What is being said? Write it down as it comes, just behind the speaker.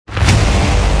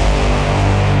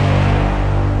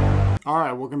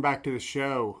Welcome back to the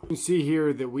show. You can see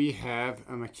here that we have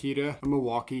a Makita, a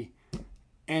Milwaukee,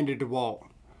 and a DeWalt.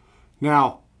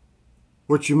 Now,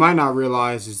 what you might not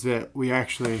realize is that we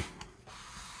actually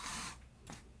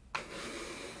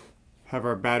have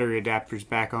our battery adapters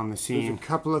back on the scene. There's a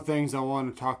couple of things I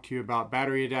want to talk to you about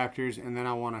battery adapters, and then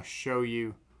I want to show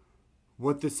you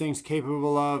what this thing's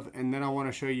capable of, and then I want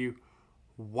to show you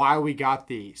why we got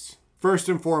these. First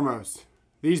and foremost,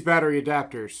 these battery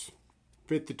adapters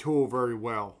fit the tool very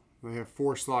well. They have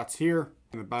 4 slots here.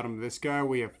 On the bottom of this guy,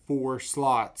 we have 4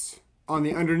 slots. On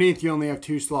the underneath, you only have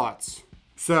 2 slots.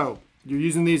 So, you're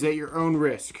using these at your own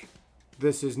risk.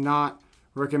 This is not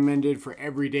recommended for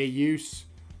everyday use.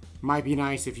 Might be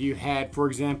nice if you had, for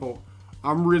example,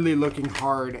 I'm really looking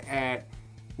hard at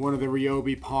one of the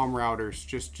Ryobi palm routers.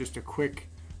 Just a quick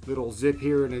little zip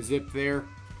here and a zip there.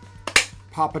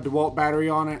 Pop a DeWalt battery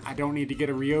on it. I don't need to get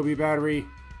a Ryobi battery.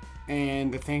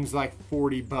 And the thing's like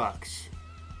 40 bucks.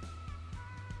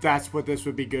 That's what this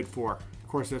would be good for. Of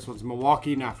course, this one's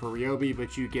Milwaukee, not for Ryobi,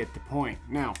 but you get the point.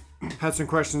 Now, had some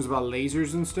questions about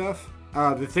lasers and stuff.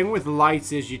 The thing with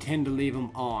lights is you tend to leave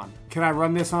them on. Can I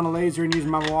run this on a laser and use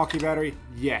my Milwaukee battery?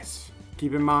 Yes.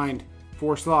 Keep in mind,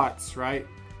 4 slots, right?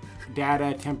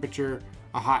 Data, temperature,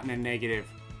 a hot and a negative.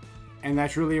 And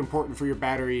that's really important for your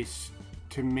batteries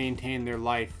to maintain their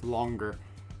life longer.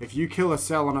 If you kill a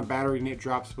cell on a battery and it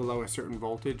drops below a certain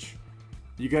voltage,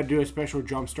 you got to do a special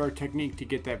jump start technique to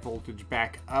get that voltage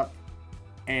back up,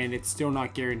 and it's still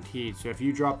not guaranteed. So if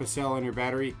you drop a cell on your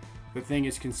battery, the thing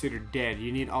is considered dead.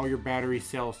 You need all your battery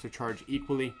cells to charge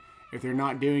equally. If they're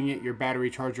not doing it, your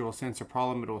battery charger will sense a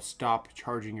problem. It will stop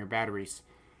charging your batteries.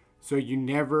 So you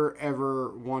never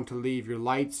ever want to leave your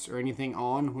lights or anything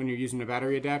on when you're using a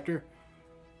battery adapter.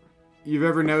 You've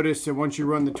ever noticed that once you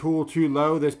run the tool too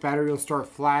low, this battery will start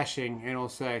flashing and it'll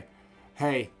say,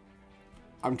 hey,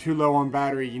 I'm too low on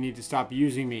battery, you need to stop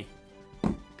using me.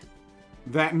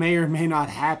 That may or may not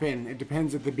happen. It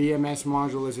depends if the BMS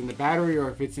module is in the battery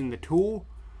or if it's in the tool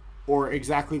or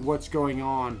exactly what's going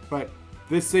on. But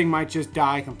this thing might just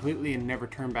die completely and never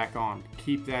turn back on.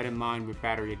 Keep that in mind with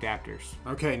battery adapters.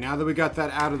 Okay, now that we got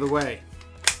that out of the way,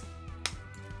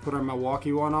 put our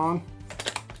Milwaukee one on.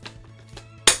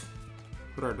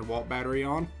 Put our DeWalt battery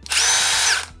on.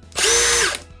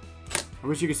 I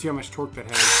wish you could see how much torque that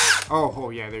has. Oh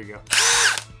yeah, there you go.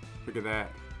 Look at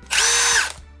that.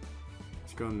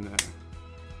 Let's go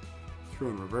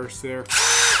in reverse there.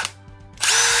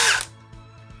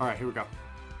 Alright, here we go.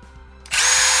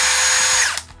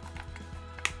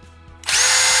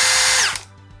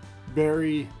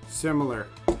 Very similar.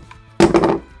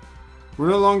 We're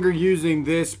no longer using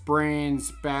this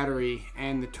brand's battery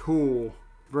and the tool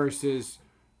versus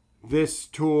this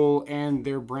tool and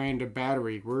their brand of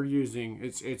battery. We're using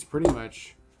it's pretty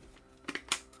much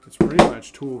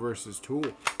tool versus tool.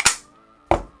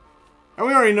 And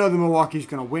we already know the Milwaukee's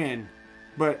gonna win,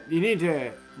 but you need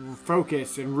to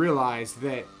focus and realize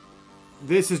that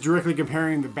this is directly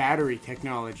comparing the battery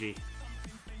technology,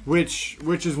 which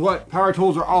is what power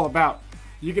tools are all about.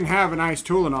 You can have a nice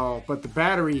tool and all, but the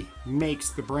battery makes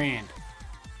the brand.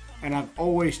 And I've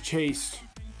always chased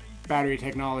battery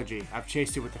technology. I've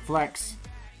chased it with the Flex,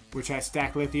 which has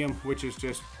stacked lithium, which is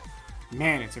just,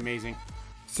 man, it's amazing.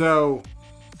 So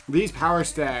these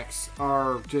Powerstacks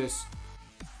are just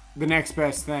the next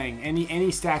best thing.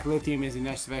 Any stacked lithium is the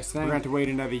next best thing. We're going to have to wait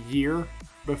another year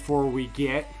before we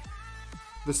get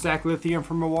the stacked lithium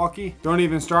from Milwaukee. Don't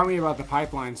even start me about the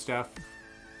pipeline stuff.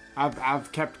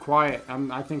 I've kept quiet.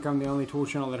 I think I'm the only tool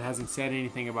channel that hasn't said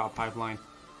anything about pipeline.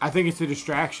 I think it's a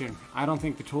distraction. I don't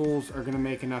think the tools are going to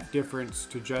make enough difference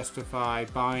to justify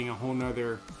buying a whole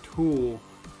nother tool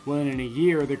when in a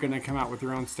year they're going to come out with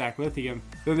their own stacked lithium.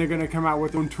 Then they're going to come out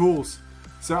with their own tools.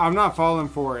 So I'm not falling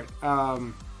for it. I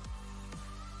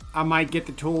might get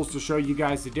the tools to show you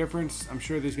guys the difference. I'm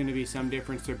sure there's going to be some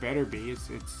difference. There better be. It's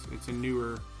a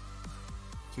newer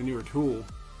tool.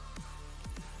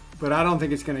 But I don't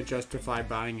think it's going to justify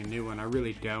buying a new one. I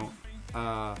really don't.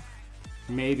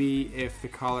 Maybe if the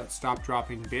collet stopped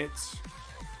dropping bits.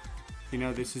 You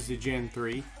know, this is a Gen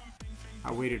 3.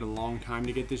 I waited a long time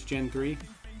to get this Gen 3.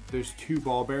 There's 2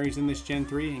 ball bearings in this Gen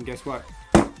 3, and guess what?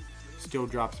 Still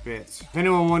drops bits. If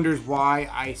anyone wonders why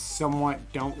I somewhat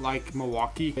don't like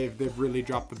Milwaukee, they've really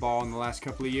dropped the ball in the last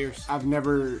couple of years. I've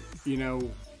never, you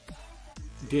know,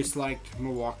 disliked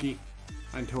Milwaukee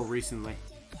until recently.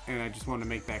 And I just want to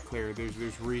make that clear.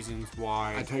 There's reasons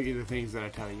why I tell you the things that I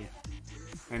tell you.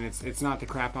 And it's not the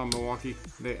crap on Milwaukee.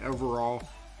 They overall,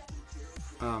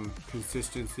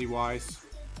 consistency wise,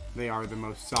 they are the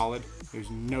most solid. There's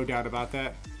no doubt about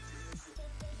that.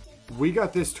 We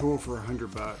got this tool for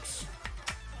 $100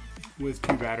 with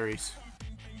 2 batteries.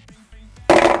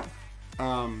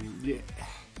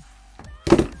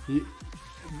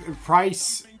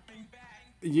 Price,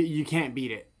 you can't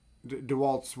beat it.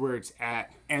 DeWalt's where it's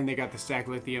at, and they got the stack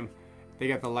lithium. They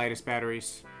got the lightest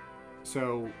batteries,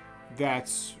 so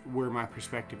that's where my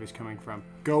perspective is coming from.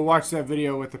 Go watch that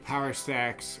video with the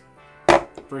Powerstacks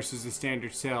versus the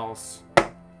standard cells.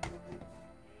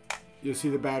 You'll see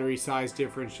the battery size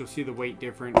difference, you'll see the weight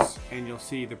difference, and you'll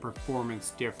see the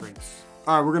performance difference.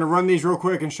 All right, we're gonna run these real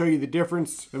quick and show you the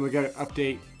difference. Then we got an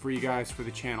update for you guys for the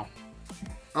channel.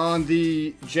 On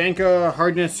the Janka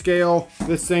hardness scale,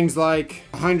 this thing's like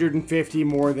 150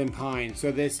 more than pine.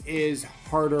 So this is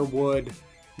harder wood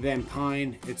than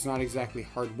pine. It's not exactly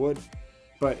hardwood,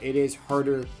 but it is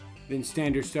harder than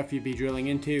standard stuff you'd be drilling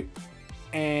into.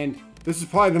 And this is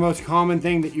probably the most common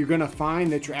thing that you're gonna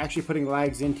find that you're actually putting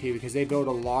lags into, because they build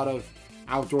a lot of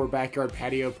outdoor backyard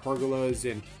patio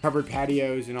pergolas and covered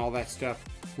patios and all that stuff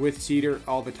with cedar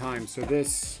all the time. So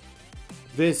this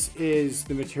is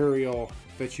the material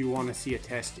that you want to see a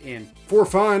test in. For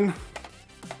fun,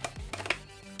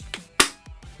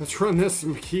 let's run this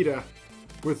Makita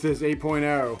with this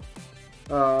 8.0.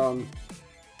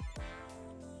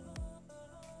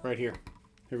 Right here.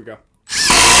 Here we go.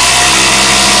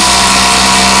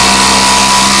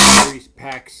 These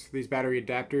packs, these battery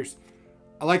adapters.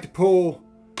 I like to pull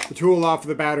the tool off of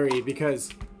the battery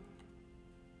because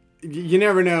you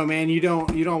never know, man. You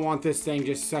don't want this thing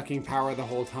just sucking power the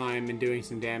whole time and doing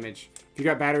some damage. If you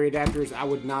got battery adapters, I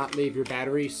would not leave your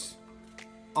batteries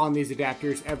on these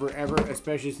adapters ever,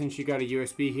 especially since you got a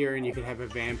USB here and you could have a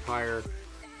vampire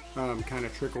kind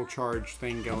of trickle charge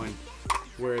thing going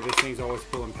where this thing's always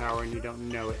pulling power and you don't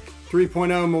know it.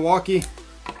 3.0 Milwaukee.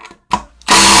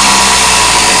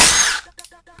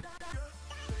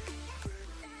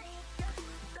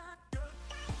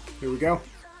 Here we go.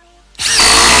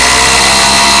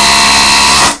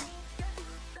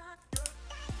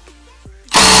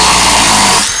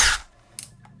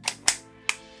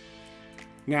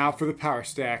 Now for the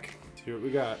Powerstack. See what we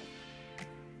got.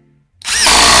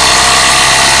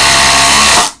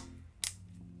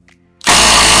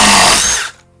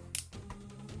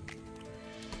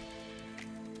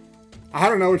 I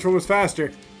don't know which one was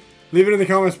faster. Leave it in the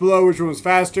comments below which one was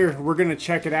faster. We're gonna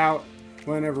check it out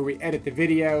whenever we edit the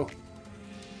video.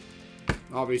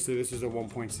 Obviously this is a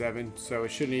 1.7, so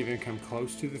it shouldn't even come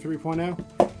close to the 3.0,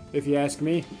 if you ask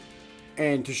me.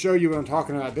 And to show you what I'm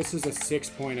talking about, this is a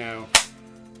 6.0.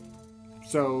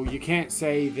 So you can't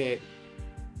say that,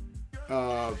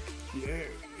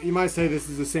 you might say this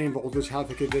is the same voltage. How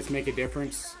could this make a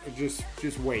difference?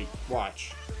 Just wait,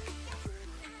 watch.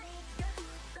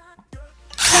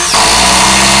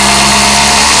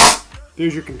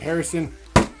 There's your comparison.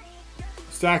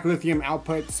 Stack lithium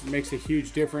outputs makes a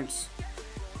huge difference.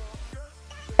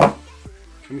 Let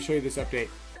me show you this update.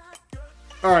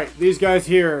 All right, these guys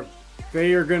here,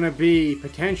 they are gonna be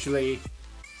potentially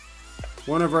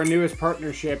one of our newest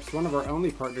partnerships, one of our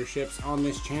only partnerships on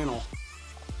this channel.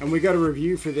 And we got a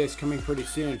review for this coming pretty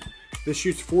soon. This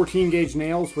shoots 14 gauge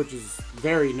nails, which is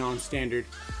very non-standard.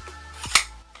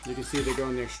 You can see they go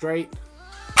in there straight.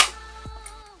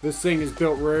 This thing is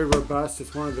built very robust.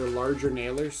 It's one of their larger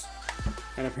nailers.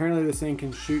 And apparently this thing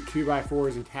can shoot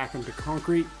 2x4s and tack them to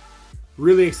concrete.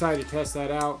 Really excited to test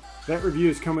that out. That review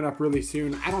is coming up really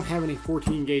soon. I don't have any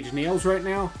 14 gauge nails right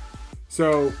now,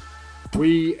 so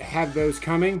we have those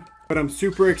coming, but I'm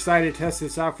super excited to test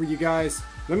this out for you guys.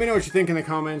 Let me know what you think in the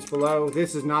comments below.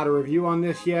 This is not a review on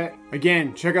this yet.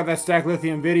 Again, check out that Stack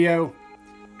Lithium video.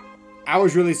 I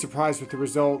was really surprised with the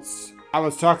results. I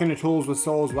was talking to Tools with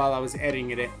Souls while I was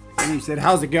editing it, and he said,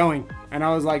 "How's it going?" And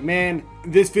I was like, man,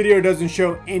 this video doesn't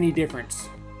show any difference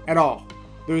at all.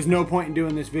 There was no point in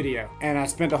doing this video, and I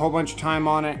spent a whole bunch of time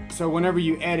on it. So whenever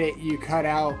you edit, you cut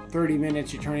out 30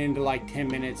 minutes, you turn it into like 10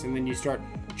 minutes, and then you start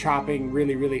chopping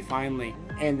really finely.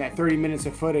 And that 30 minutes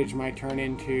of footage might turn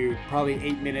into probably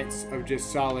 8 minutes of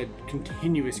just solid,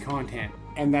 continuous content.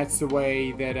 And that's the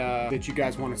way that that you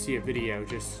guys want to see a video,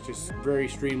 just very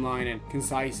streamlined and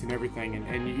concise and everything.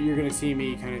 And you're gonna see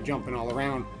me kind of jumping all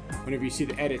around whenever you see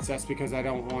the edits. That's because I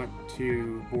don't want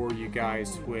to bore you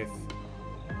guys with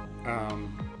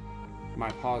my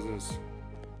pauses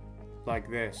like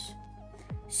this.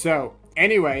 So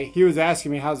anyway, he was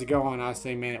asking me how's it going. I was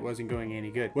saying, man, it wasn't going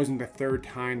any good. It wasn't the third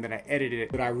time that I edited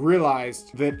it, but I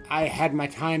realized that I had my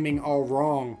timing all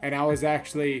wrong, and I was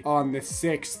actually on the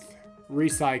 6th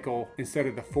recycle instead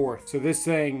of the 4th. So this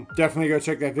thing, definitely go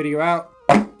check that video out.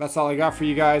 That's all I got for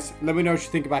you guys. Let me know what you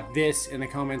think about this in the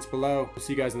comments below. We'll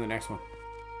see you guys in the next one.